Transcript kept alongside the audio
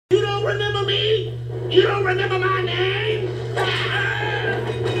You don't remember my name?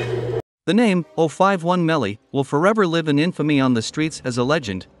 The name, 051 Melly, will forever live in infamy on the streets as a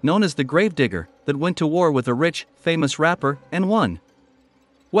legend, known as the Gravedigger, that went to war with a rich, famous rapper, and won.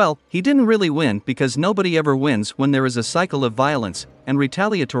 Well, he didn't really win because nobody ever wins when there is a cycle of violence and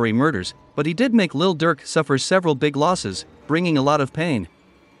retaliatory murders, but he did make Lil Durk suffer several big losses, bringing a lot of pain.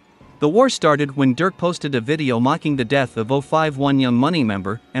 The war started when Durk posted a video mocking the death of 051 Young Money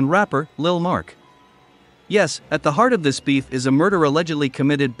member and rapper Lil Mark. Yes, at the heart of this beef is a murder allegedly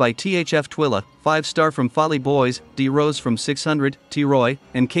committed by THF Twilla, 5-star from Folly Boys, D Rose from 600, T Roy,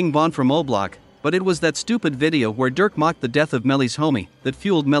 and King Von from O Block, but it was that stupid video where Durk mocked the death of Melly's homie that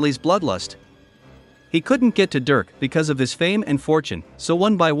fueled Melly's bloodlust. He couldn't get to Durk because of his fame and fortune, so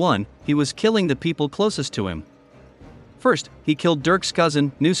one by one, he was killing the people closest to him. First, he killed Durk's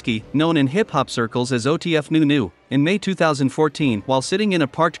cousin, Newski, known in hip-hop circles as OTF New, in May 2014 while sitting in a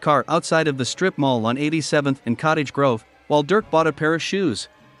parked car outside of the strip mall on 87th and Cottage Grove, while Durk bought a pair of shoes.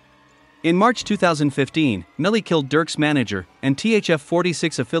 In March 2015, Melly killed Durk's manager and THF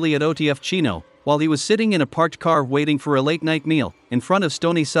 46 affiliate OTF Chino, while he was sitting in a parked car waiting for a late-night meal, in front of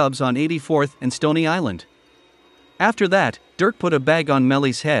Stony Subs on 84th and Stony Island. After that, Durk put a bag on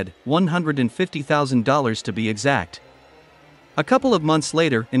Melly's head, $150,000 to be exact. A couple of months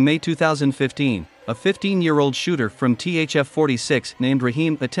later, in May 2015, a 15-year-old shooter from THF 46 named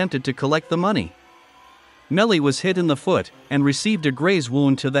Raheem attempted to collect the money. Melly was hit in the foot and received a graze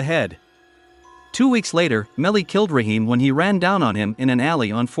wound to the head. 2 weeks later, Melly killed Raheem when he ran down on him in an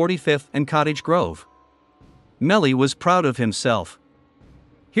alley on 45th and Cottage Grove. Melly was proud of himself.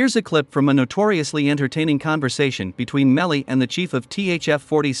 Here's a clip from a notoriously entertaining conversation between Melly and the chief of THF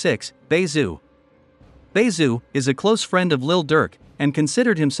 46, Bezu. Bezu is a close friend of Lil Durk and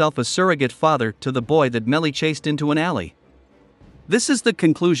considered himself a surrogate father to the boy that Melly chased into an alley. This is the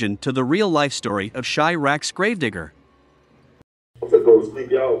conclusion to the real-life story of Chirac's Gravedigger. I'm gonna go to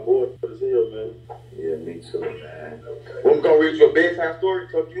sleep, y'all bored as hell, man. Yeah, me too, man. I'm gonna read you a bedtime story,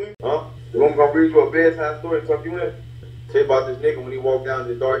 tuck you in? Huh? I'm gonna read you a bedtime story, tuck you in? Tell you about this nigga when he walked down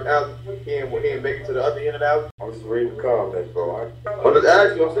the dark alley. He didn't make it to the other end of the alley. I'm just reading the comments, bro. I'm just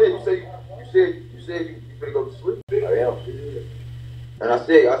asking you, you said you finna go to sleep. I am. And I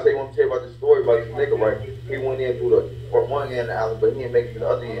say, I want to tell you about this story about this nigga, right? He went in through the one end of the alley, but he didn't make it to the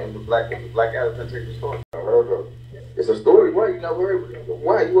other end. The black alley couldn't take the story. I heard of it. It's a story. Why you never heard of it?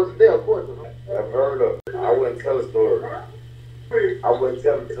 Why? You wasn't there, of course. I've heard of it. I wouldn't tell a story. I wouldn't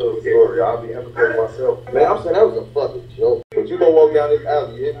tell a story. I'll be imitating myself. Man, I'm saying that was a fucking joke. But you gonna walk down this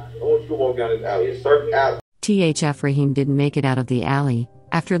alley, yeah? I want you to walk down this alley. It's a certain alley. THF Raheem didn't make it out of the alley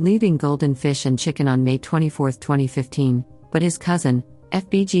after leaving Golden Fish and Chicken on May 24, 2015, but his cousin,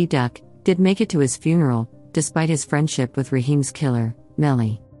 FBG Duck, did make it to his funeral, despite his friendship with Raheem's killer,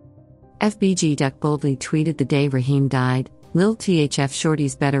 Melly. FBG Duck boldly tweeted the day Raheem died, "Lil THF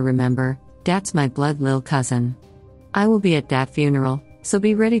shorties better remember, dat's my blood lil cousin. I will be at dat funeral, so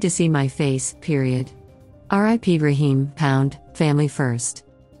be ready to see my face, period. RIP Raheem, pound, family first."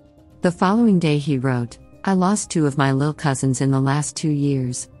 The following day he wrote, "I lost 2 of my lil cousins in the last 2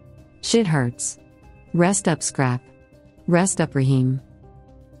 years. Shit hurts. Rest up Scrap. Rest up Raheem."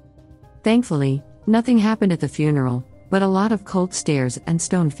 Thankfully, nothing happened at the funeral, but a lot of cold stares and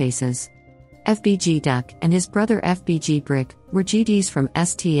stone faces. FBG Duck and his brother FBG Brick were GDs from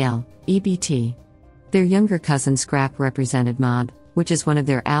STL, EBT. Their younger cousin Scrap represented Mob, which is one of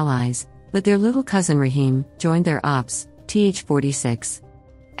their allies, but their little cousin Raheem joined their ops, TH46.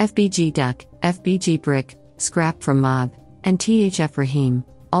 FBG Duck, FBG Brick, Scrap from Mob, and THF Raheem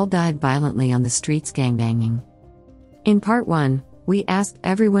all died violently on the streets gangbanging. In part 1, we asked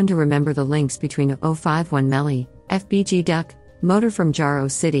everyone to remember the links between 051 Melly, FBG Duck, Motor from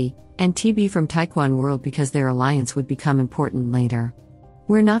Jaro City, and TB from Taekwon World because their alliance would become important later.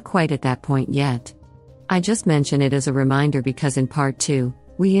 We're not quite at that point yet. I just mention it as a reminder because in part 2,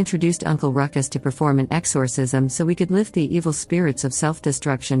 we introduced Uncle Ruckus to perform an exorcism so we could lift the evil spirits of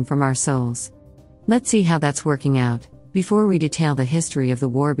self-destruction from our souls. Let's see how that's working out, before we detail the history of the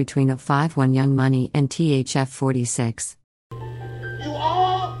war between 051 Young Money and THF 46. You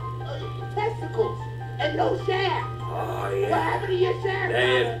all testicles and no shaft. Oh, yeah. What happened to your shaft?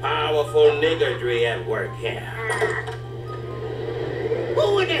 There's powerful niggardry at work here.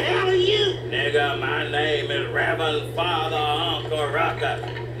 Who in the hell are you? Nigga, my name is Reverend Father Uncle Ruckus.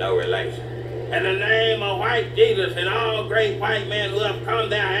 No relation. In the name of white Jesus and all great white men who have come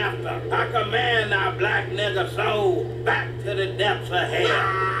thereafter, I command our black nigga soul back to the depths of hell.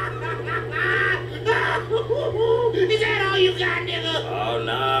 Is that all you got, nigga? Oh,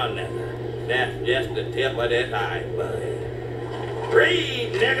 no, nigga. That's just the tip of this iceberg.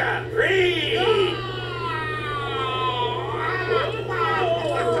 Read, nigga, read!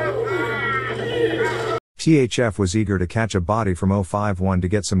 THF was eager to catch a body from 051 to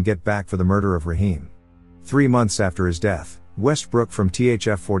get some get back for the murder of Raheem. 3 months after his death, Westbrook from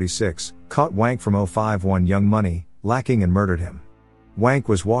THF 46 caught Wank from 051 Young Money lacking and murdered him. Wank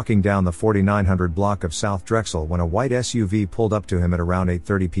was walking down the 4900 block of South Drexel when a white SUV pulled up to him at around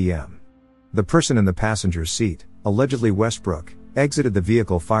 8:30 p.m. The person in the passenger's seat, allegedly Westbrook, exited the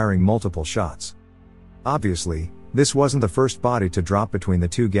vehicle firing multiple shots. Obviously, this wasn't the first body to drop between the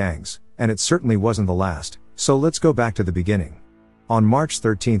two gangs, and it certainly wasn't the last, so let's go back to the beginning. On March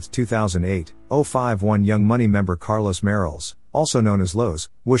 13, 2008, 051 Young Money member Carlos Merrills, also known as Lowe's,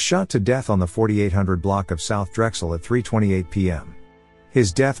 was shot to death on the 4800 block of South Drexel at 3:28 p.m.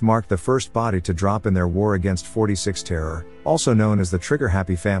 His death marked the first body to drop in their war against 46 terror, also known as the Trigger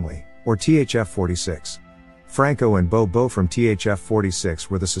Happy Family, or THF 46. Franco and Bo from THF 46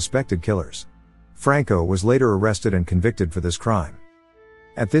 were the suspected killers. Franco was later arrested and convicted for this crime.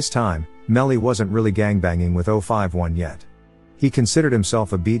 At this time, Melly wasn't really gangbanging with 051 yet. He considered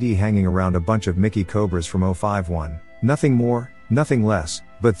himself a BD hanging around a bunch of Mickey Cobras from 051, nothing more, nothing less,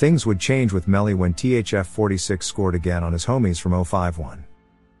 but things would change with Melly when THF 46 scored again on his homies from 051.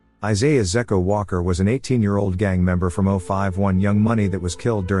 Isaiah Zecco Walker was an 18-year-old gang member from 051 Young Money that was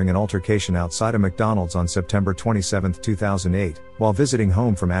killed during an altercation outside a McDonald's on September 27, 2008, while visiting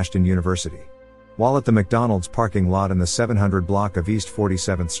home from Ashton University. While at the McDonald's parking lot in the 700 block of East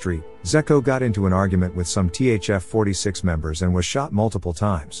 47th Street, Zecco got into an argument with some THF 46 members and was shot multiple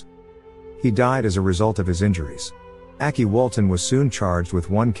times. He died as a result of his injuries. Aki Walton was soon charged with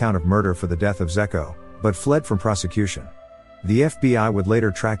 1 count of murder for the death of Zecco, but fled from prosecution. The FBI would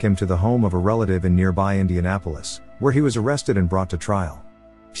later track him to the home of a relative in nearby Indianapolis, where he was arrested and brought to trial.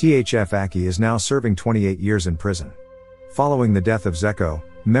 THF Aki is now serving 28 years in prison. Following the death of Zecco,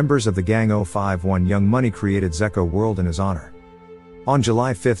 members of the gang 051 Young Money created Zecco World in his honor. On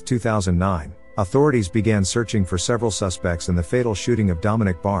July 5, 2009, authorities began searching for several suspects in the fatal shooting of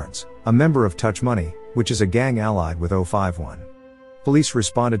Dominic Barnes, a member of Touch Money, which is a gang allied with 051. Police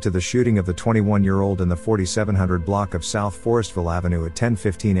responded to the shooting of the 21-year-old in the 4700 block of South Forestville Avenue at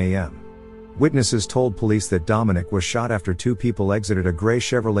 10:15 a.m. Witnesses told police that Dominic was shot after 2 people exited a gray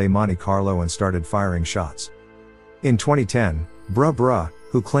Chevrolet Monte Carlo and started firing shots. In 2010, Bruh,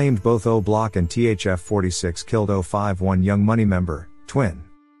 who claimed both O Block and THF 46 killed 051 Young Money member, Twin.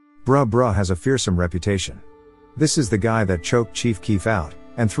 Bruh has a fearsome reputation. This is the guy that choked Chief Keef out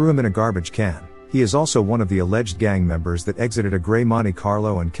and threw him in a garbage can. He is also one of the alleged gang members that exited a gray Monte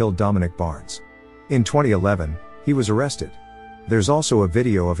Carlo and killed Dominic Barnes. In 2011, he was arrested. There's also a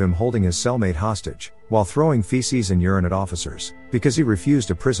video of him holding his cellmate hostage, while throwing feces and urine at officers, because he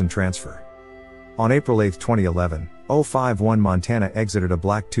refused a prison transfer. On April 8, 2011, 051 Montana exited a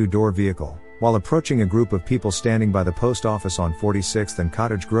black 2-door vehicle, while approaching a group of people standing by the post office on 46th and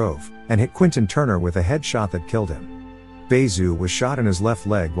Cottage Grove, and hit Quinton Turner with a headshot that killed him. Bezu was shot in his left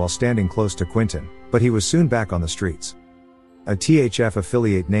leg while standing close to Quinton, but he was soon back on the streets. A THF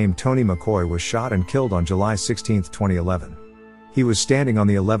affiliate named Tony McCoy was shot and killed on July 16, 2011. He was standing on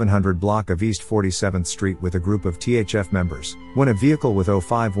the 1100 block of East 47th Street with a group of THF members, when a vehicle with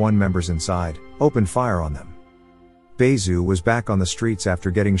 051 members inside opened fire on them. Bezu was back on the streets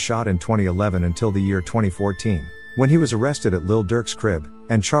after getting shot in 2011 until the year 2014, when he was arrested at Lil Durk's crib,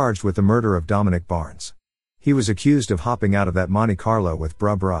 and charged with the murder of Dominic Barnes. He was accused of hopping out of that Monte Carlo with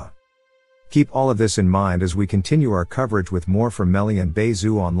Bruh. Keep all of this in mind as we continue our coverage with more from Melly and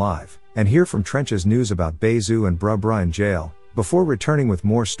Bezu on Live, and hear from Trench's news about Bezu and Bruh in jail, before returning with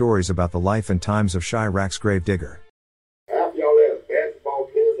more stories about the life and times of Chirac's Gravedigger. Half y'all ass basketball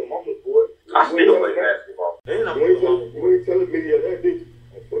players and mama's boy. I still play basketball. You ain't telling me that, did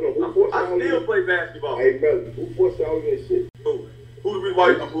you? I still play basketball. Hey, Melly, who forced y'all in this shit? Who the reason why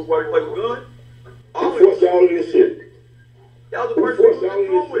you play with gun? Who forced y'all in this shit? Y'all the Who person forced who y'all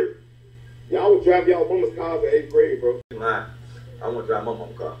in was this with. shit? Y'all would drive y'all mama's cars in 8th grade, bro. Nah, I want to drive my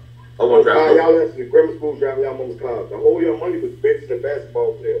mama's car. I Y'all want to drive y'all ass to grammar school driving y'all mama's cars. The whole your money was bitches and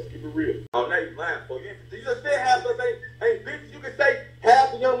basketball players. Keep it real. Oh, now you lying, for you just said half of it. Hey, bitches, you can say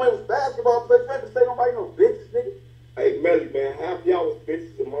half the young man was basketball players. You ain't say nobody no bitches, nigga. Hey, Melly, man, half y'all was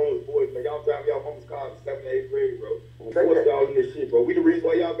bitches and mama's boys, man. Y'all driving y'all mama's cars in 7th and 8th grade, bro. Who forced y'all in this shit, bro? We the reason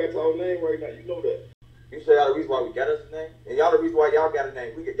why y'all got y'all name right now. You know that. You say y'all the reason why we got us a name? And y'all the reason why y'all got a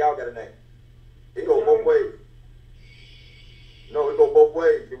name. Y'all got a name. It go both ways. No, it go both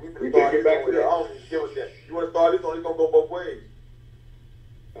ways. If we can't get back to that. I don't even give a shit. You want to start this one, it's going to go both ways.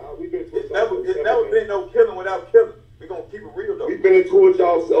 We've been It's never been no killing without killing. We're going to keep it real, though. We've been into it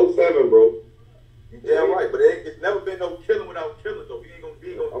y'all 07, bro. Yeah, right, but it's never been no killing without killing, though. We ain't going to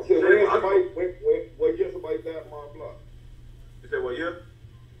be. I'm saying, what year somebody died on my block? You said what year?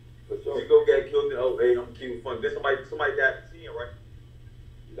 For sure. You go get killed in Oh, hey, I'm keeping fun. Then somebody got 10, right?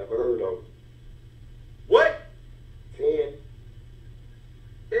 You never heard of. What? 10.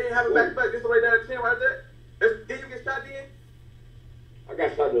 They ain't have it back to back. This somebody got 10 right there. Did you get shot then? I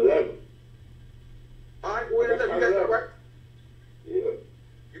got shot at 11. All right, well, you got shot, right? Yeah.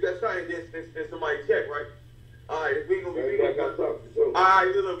 You got shot and then somebody checked, right? All right, we ain't gonna be I got shot for sure. all right,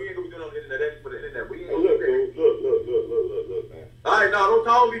 look, we ain't gonna be doing on the internet. That's for the internet. We ain't Hey, gonna look, do that. look, man. All right, now don't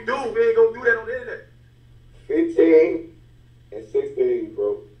call me dude. We ain't gonna do that on the internet. 15 and 16,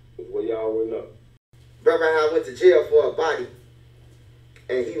 bro, is where y'all went up. Brother, I went to jail for a body,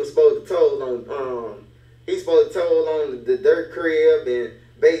 and he was supposed to toll on the Durk crib and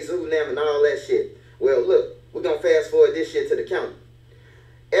Bezoo them and all that shit. Well, look, we're gonna fast forward this shit to the county.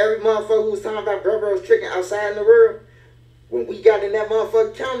 Every motherfucker who was talking about brother was tricking outside in the world, when we got in that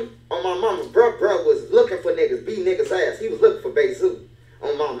motherfucking county, on my mama, bro was looking for niggas, beat niggas ass. He was looking for Bezoo.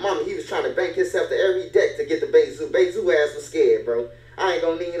 On my mama, he was trying to bank himself to every deck to get the Bezoo. Bezoo ass was scared, bro. I ain't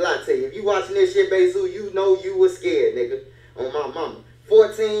gonna even lie to you. If you watching this shit, Bezoo, you know you was scared, nigga. On my mama.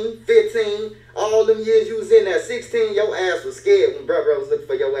 14, 15, all them years you was in there, 16, your ass was scared when brother was looking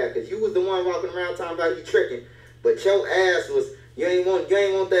for your ass. Cause you was the one walking around talking about he tricking. But your ass was, you ain't want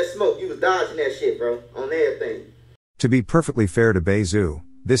that smoke. You was dodging that shit, bro. On everything. To be perfectly fair to Bezoo,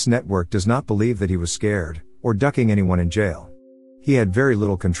 this network does not believe that he was scared, or ducking anyone in jail. He had very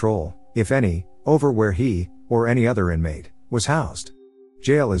little control, if any, over where he, or any other inmate, was housed.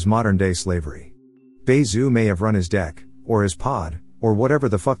 Jail is modern-day slavery. Bezoo may have run his deck, or his pod, or whatever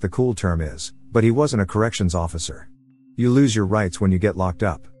the fuck the cool term is, but he wasn't a corrections officer. You lose your rights when you get locked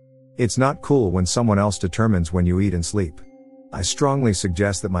up. It's not cool when someone else determines when you eat and sleep. I strongly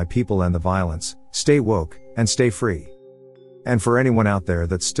suggest that my people end the violence, stay woke, and stay free. And for anyone out there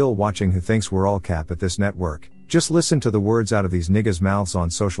that's still watching who thinks we're all cap at this network, just listen to the words out of these niggas' mouths on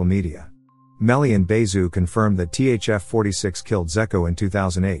social media. Melly and Bezoo confirmed that THF-46 killed Zeko in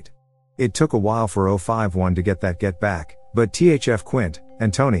 2008. It took a while for 051 to get that get back, but THF Quint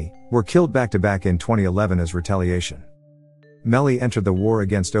and Tony were killed back-to-back in 2011 as retaliation. Melly entered the war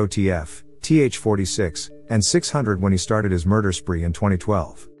against OTF, TH-46, and 600 when he started his murder spree in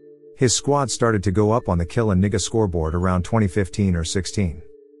 2012. His squad started to go up on the kill and nigga scoreboard around 2015 or 16.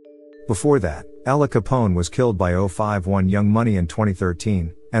 Before that, Ella Capone was killed by 051 Young Money in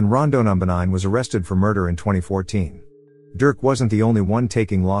 2013, and Rondo No. 9 was arrested for murder in 2014. Durk wasn't the only one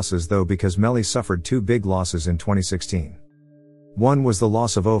taking losses though, because Melly suffered two big losses in 2016. One was the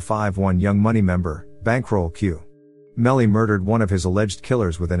loss of 051 Young Money member, Bankroll Q. Melly murdered one of his alleged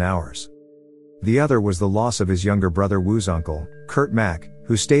killers within hours. The other was the loss of his younger brother Woo's uncle, Kurt Mack,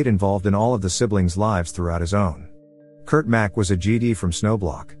 who stayed involved in all of the siblings' lives throughout his own. Kurt Mack was a GD from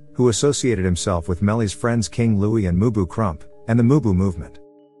Snowblock, who associated himself with Melly's friends King Louie and Mubu Crump, and the Mubu movement.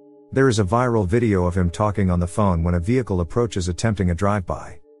 There is a viral video of him talking on the phone when a vehicle approaches attempting a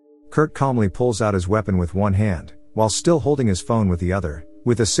drive-by. Kurt calmly pulls out his weapon with one hand, while still holding his phone with the other,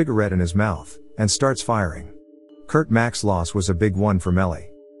 with a cigarette in his mouth, and starts firing. Kurt Mack's loss was a big one for Melly.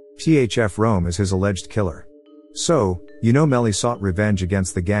 THF Rome is his alleged killer. So, you know Melly sought revenge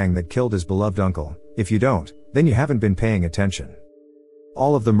against the gang that killed his beloved uncle. If you don't, then you haven't been paying attention.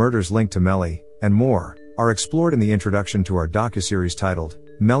 All of the murders linked to Melly, and more, are explored in the introduction to our docuseries titled,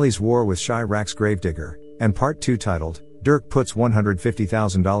 Melly's War with Chirac's Gravedigger, and Part 2 titled, Durk puts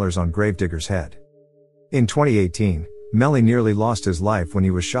 $150,000 on Gravedigger's head. In 2018, Melly nearly lost his life when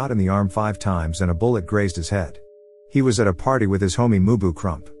he was shot in the arm 5 times and a bullet grazed his head. He was at a party with his homie Mubu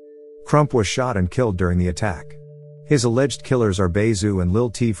Crump. Crump was shot and killed during the attack. His alleged killers are Bezoo and Lil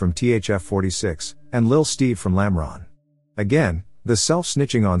T from THF-46, and Lil Steve from Lamron. Again, the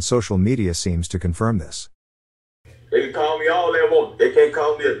self-snitching on social media seems to confirm this. They can call me all they want. They can't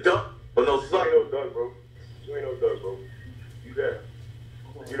call me a duck or no sucker. You ain't no duck, bro. You ain't no duck, bro. You that.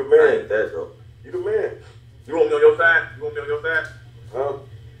 You the I man. ain't that though. You the man. You want me on your side? You want me on your side? Huh?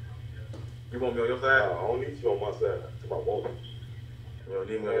 You want me on your side? I don't need you on my side. That's my woman. You don't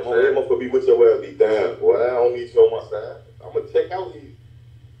need me on That your side? motherfucker be with your ass, be down. Boy, I don't need you on my side. I'm gonna check out these.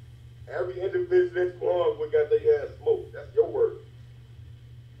 Every individual that's wrong, we got their ass smoked. That's your word.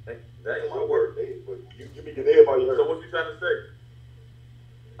 That ain't my word. But you be getting everybody hurt. So what you trying to say?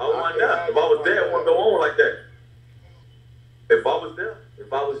 I want that. If I was there, it wouldn't go on like that. If I was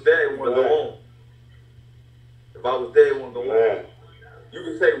there, it wouldn't go on. If I was there, it wouldn't go on. You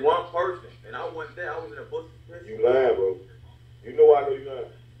can say one person, and I wasn't there. I was in a bush. You lying, bro. You know I know you lying.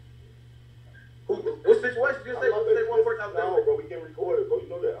 What situation? Just say one person. No, bro, we can record it, bro. You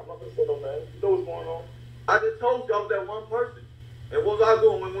know that. I'm not gonna say no name. You know what's going on. I just told you I was that one person. And what was I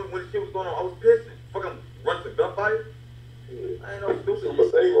doing when the shit was going on? I was pissing. Fucking running to gunfight. Yeah. I ain't no stupid. Super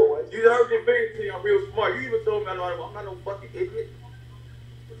safe, bro. You You heard me saying to you, I'm real smart. You even told me I'm not no fucking idiot.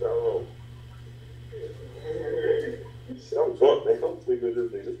 So, I'm drunk, man. I'm sleeping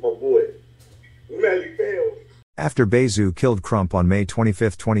with this nigga. This is my boy. Melly failed. After Bezu killed Crump on May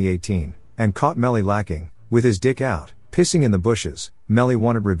 25, 2018, and caught Melly lacking, with his dick out, pissing in the bushes, Melly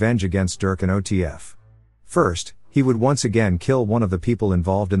wanted revenge against Durk and OTF. First, he would once again kill one of the people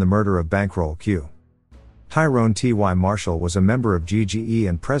involved in the murder of Bankroll Q. Tyrone T.Y. Marshall was a member of GGE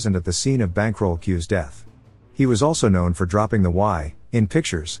and present at the scene of Bankroll Q's death. He was also known for dropping the Y in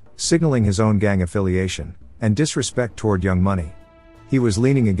pictures, signaling his own gang affiliation, and disrespect toward Young Money. He was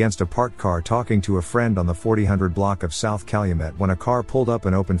leaning against a parked car talking to a friend on the 4000 block of South Calumet when a car pulled up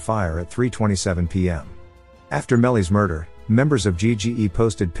and opened fire at 3:27 p.m. After Melly's murder, members of GGE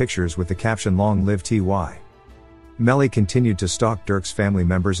posted pictures with the caption "Long Live TY." Melly continued to stalk Durk's family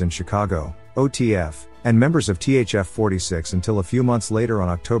members in Chicago, OTF, and members of THF 46 until a few months later on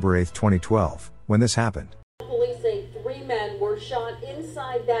October 8, 2012, when this happened. Police say 3 men were shot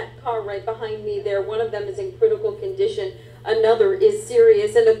inside that car right behind me there. One of them is in critical condition, another is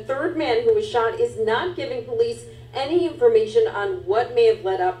serious, and a third man who was shot is not giving police any information on what may have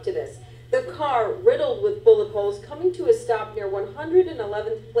led up to this. The car, riddled with bullet holes, coming to a stop near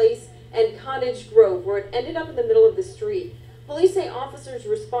 111th Place and Cottage Grove, where it ended up in the middle of the street. Police say officers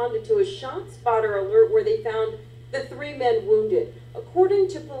responded to a shot spotter alert where they found the 3 men wounded. According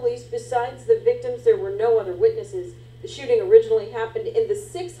to police, besides the victims, there were no other witnesses. The shooting originally happened in the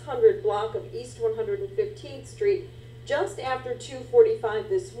 600 block of East 115th Street. Just after 2:45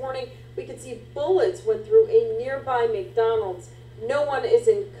 this morning, we could see bullets went through a nearby McDonald's. No one is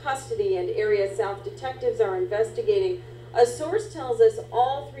in custody, and area South detectives are investigating. A source tells us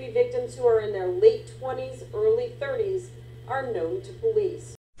all 3 victims, who are in their late 20s, early 30s, are known to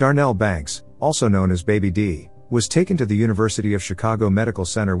police. Darnell Banks, also known as Baby D, was taken to the University of Chicago Medical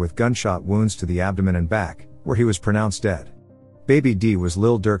Center with gunshot wounds to the abdomen and back, where he was pronounced dead. Baby D was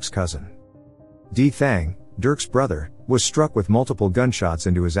Lil Durk's cousin. D Thang, Durk's brother, was struck with multiple gunshots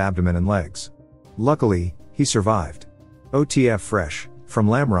into his abdomen and legs. Luckily, he survived. OTF Fresh, from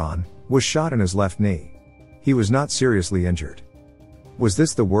Lamron, was shot in his left knee. He was not seriously injured. Was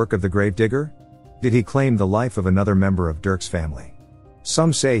this the work of the Gravedigger? Did he claim the life of another member of Durk's family?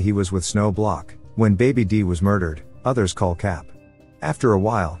 Some say he was with Snow Block when Baby D was murdered, others call cap. After a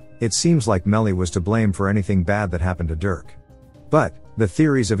while, it seems like Melly was to blame for anything bad that happened to Durk. But, the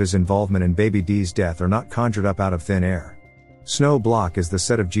theories of his involvement in Baby D's death are not conjured up out of thin air. Snow Block is the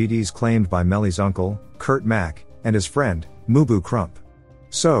set of GDs claimed by Melly's uncle, Kurt Mack, and his friend, Mubu Crump.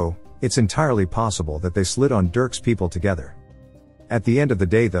 So, it's entirely possible that they slid on Durk's people together. At the end of the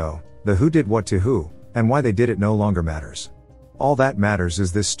day though, the who did what to who, and why they did it no longer matters. All that matters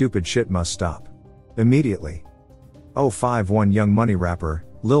is this stupid shit must stop. Immediately. 051 Young Money rapper,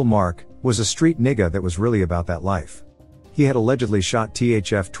 Lil Mark, was a street nigga that was really about that life. He had allegedly shot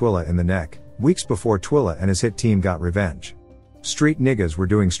THF Twilla in the neck, weeks before Twilla and his hit team got revenge. Street niggas were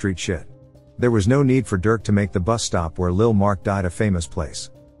doing street shit. There was no need for Durk to make the bus stop where Lil Mark died a famous place.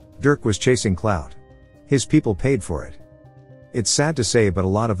 Durk was chasing clout. His people paid for it. It's sad to say, but a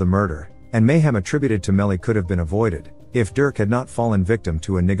lot of the murder and mayhem attributed to Melly could have been avoided if Durk had not fallen victim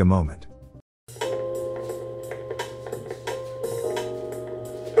to a nigga moment.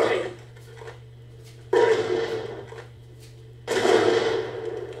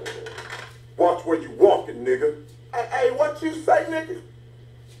 Watch where you walking, nigga. Hey, what you say, nigga?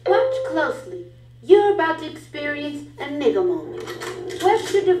 Watch closely. You're about to experience a nigga moment.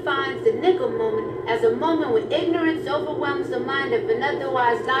 Webster defines the nigga moment as a moment when ignorance overwhelms the mind of an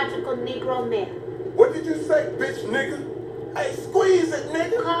otherwise logical Negro male. What did you say, bitch, nigga? Hey, squeeze it,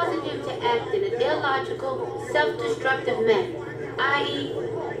 nigga. Causing him to act in an illogical, self-destructive manner, i.e.,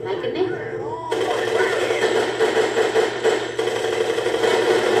 like a nigga.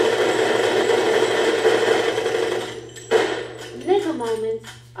 Nigga moments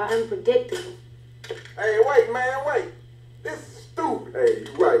are unpredictable. Hey, wait, man, wait. This is stupid. Hey,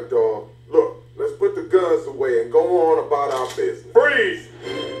 you right, dog. Look, let's put the guns away and go on about our business. Freeze!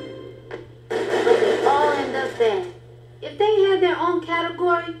 But they all end up bad. If they had their own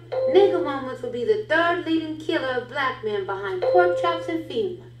category, nigga moments would be the 3rd leading killer of black men behind pork chops and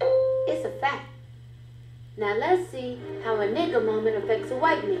FEMA. It's a fact. Now let's see how a nigga moment affects a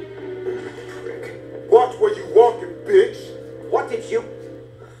white man. Watch where you walking, bitch. What did you...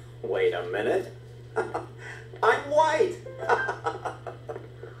 Wait a minute. I'm white.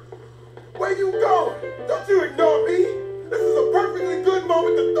 Where you going? Don't you ignore me. This is a perfectly good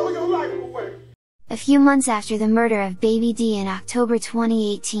moment to throw your life away. A few months after the murder of Baby D in October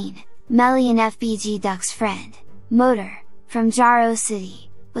 2018, Melly and FBG Duck's friend, Motor, from Jaro City,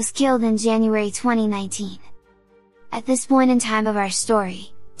 was killed in January 2019. At this point in time of our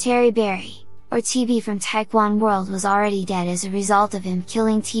story, Terry Berry, or TB from Taekwon World was already dead as a result of him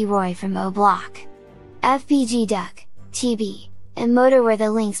killing T-Roy from O Block. FBG Duck, TB, and Motor were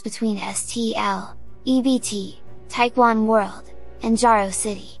the links between STL, EBT, Taekwon World, and Jaro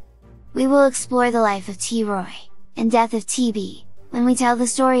City. We will explore the life of T-Roy, and death of TB, when we tell the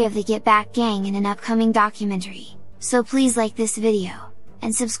story of the Get Back Gang in an upcoming documentary, so please like this video,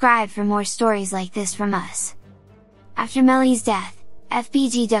 and subscribe for more stories like this from us. After Melly's death,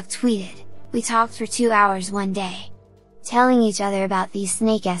 FBG Duck tweeted, "We talked for 2 hours one day, telling each other about these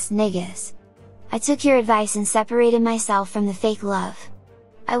snake-ass niggas. I took your advice and separated myself from the fake love.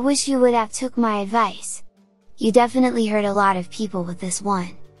 I wish you would have took my advice. You definitely hurt a lot of people with this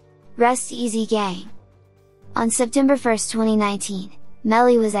one. Rest easy gang." On September 1st, 2019,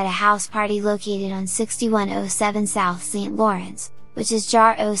 Melly was at a house party located on 6107 South St. Lawrence, which is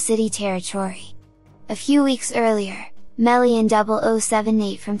Jaro City territory. A few weeks earlier, Melly and 007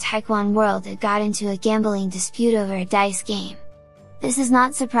 Nate from Taekwon World had got into a gambling dispute over a dice game. This is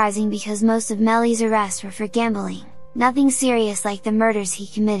not surprising because most of Melly's arrests were for gambling, nothing serious like the murders he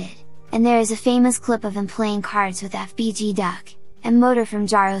committed, and there is a famous clip of him playing cards with FBG Duck, and Motor from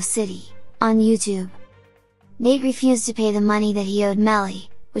Jaro City, on YouTube. Nate refused to pay the money that he owed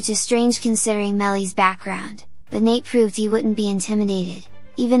Melly, which is strange considering Melly's background, but Nate proved he wouldn't be intimidated,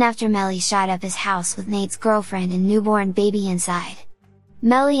 even after Melly shot up his house with Nate's girlfriend and newborn baby inside.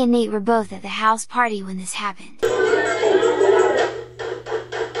 Melly and Nate were both at the house party when this happened.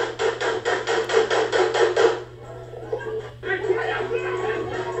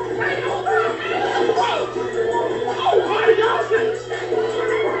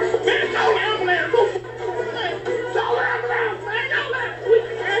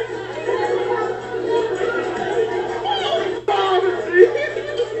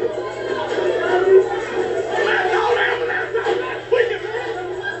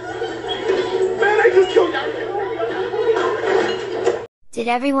 Did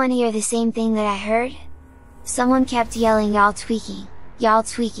everyone hear the same thing that I heard? Someone kept yelling, "Y'all tweaking, y'all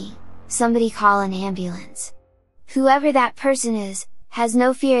tweaking, somebody call an ambulance." Whoever that person is, has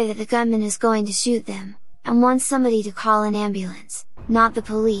no fear that the gunman is going to shoot them, and wants somebody to call an ambulance, not the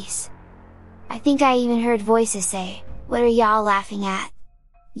police. I think I even heard voices say, "What are y'all laughing at?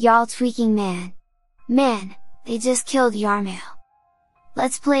 Y'all tweaking man. Man, they just killed Yarmail."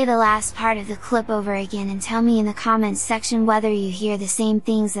 Let's play the last part of the clip over again and tell me in the comments section whether you hear the same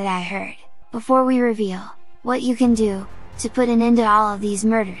things that I heard, before we reveal what you can do to put an end to all of these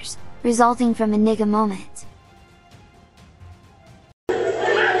murders, resulting from a nigga moment.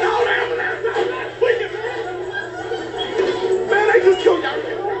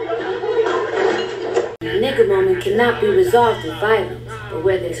 Nigga moment cannot be resolved with violence, but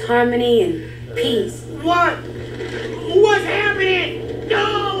where there's harmony and peace. What? What's happening?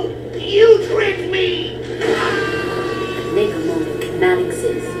 No! You tricked me! Nigga moment cannot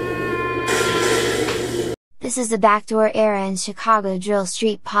exist. This is the backdoor era in Chicago drill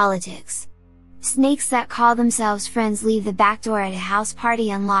street politics. Snakes that call themselves friends leave the backdoor at a house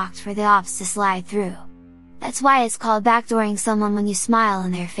party unlocked for the ops to slide through. That's why it's called backdooring someone when you smile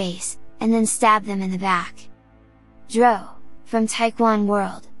in their face, and then stab them in the back. Dro, from Taekwon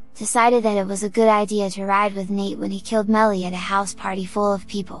World, decided that it was a good idea to ride with Nate when he killed Melly at a house party full of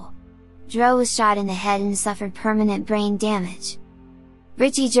people. Dro was shot in the head and suffered permanent brain damage.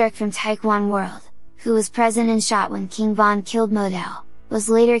 Richie Jerk from Taekwon World, who was present and shot when King Von killed Model, was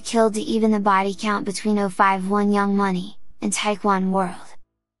later killed to even the body count between 051 Young Money, and Taekwon World.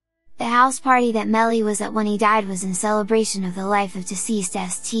 The house party that Melly was at when he died was in celebration of the life of deceased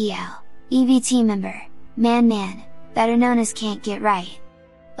STL, EBT member, Man, better known as Can't Get Right.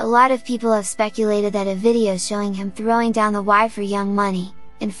 A lot of people have speculated that a video showing him throwing down the Y for Young Money,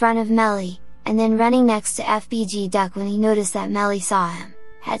 in front of Melly, and then running next to FBG Duck when he noticed that Melly saw him,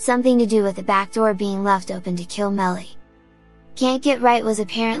 had something to do with the back door being left open to kill Melly. Can't Get Right was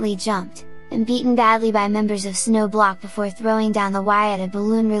apparently jumped, and beaten badly by members of Snow Block before throwing down the Y at a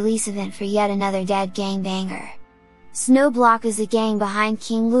balloon release event for yet another dead gangbanger. Snow Block is the gang behind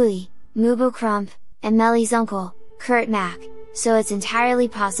King Louie, Mubu Crump, and Melly's uncle, Kurt Mack, so it's entirely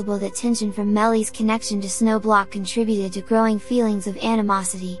possible that tension from Melly's connection to Snow Block contributed to growing feelings of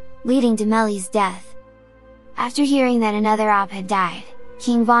animosity, leading to Melly's death. After hearing that another op had died,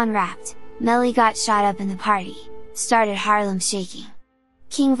 King Von rapped, "Melly got shot up in the party, started Harlem shaking."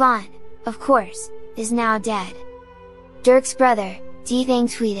 King Von, of course, is now dead. Durk's brother, D-Thang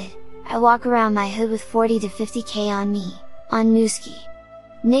tweeted, "I walk around my hood with 40 to 50k on me, on Newski.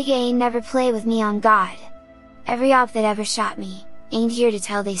 Nigga ain't never play with me on God. Every op that ever shot me, ain't here to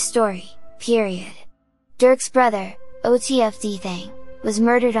tell they story, period. Durk's brother, OTFD Thang, was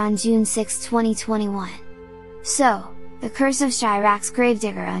murdered on June 6, 2021. So, the curse of Chirac's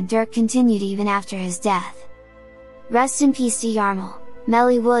Gravedigger on Durk continued even after his death. Rest in peace to Yarmal,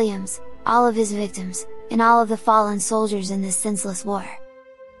 Melly Williams, all of his victims, and all of the fallen soldiers in this senseless war.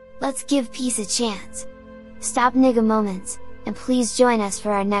 Let's give peace a chance. Stop nigga moments, and please join us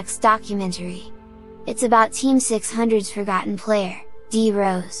for our next documentary. It's about Team 600's forgotten player, D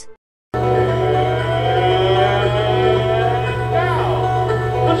Rose.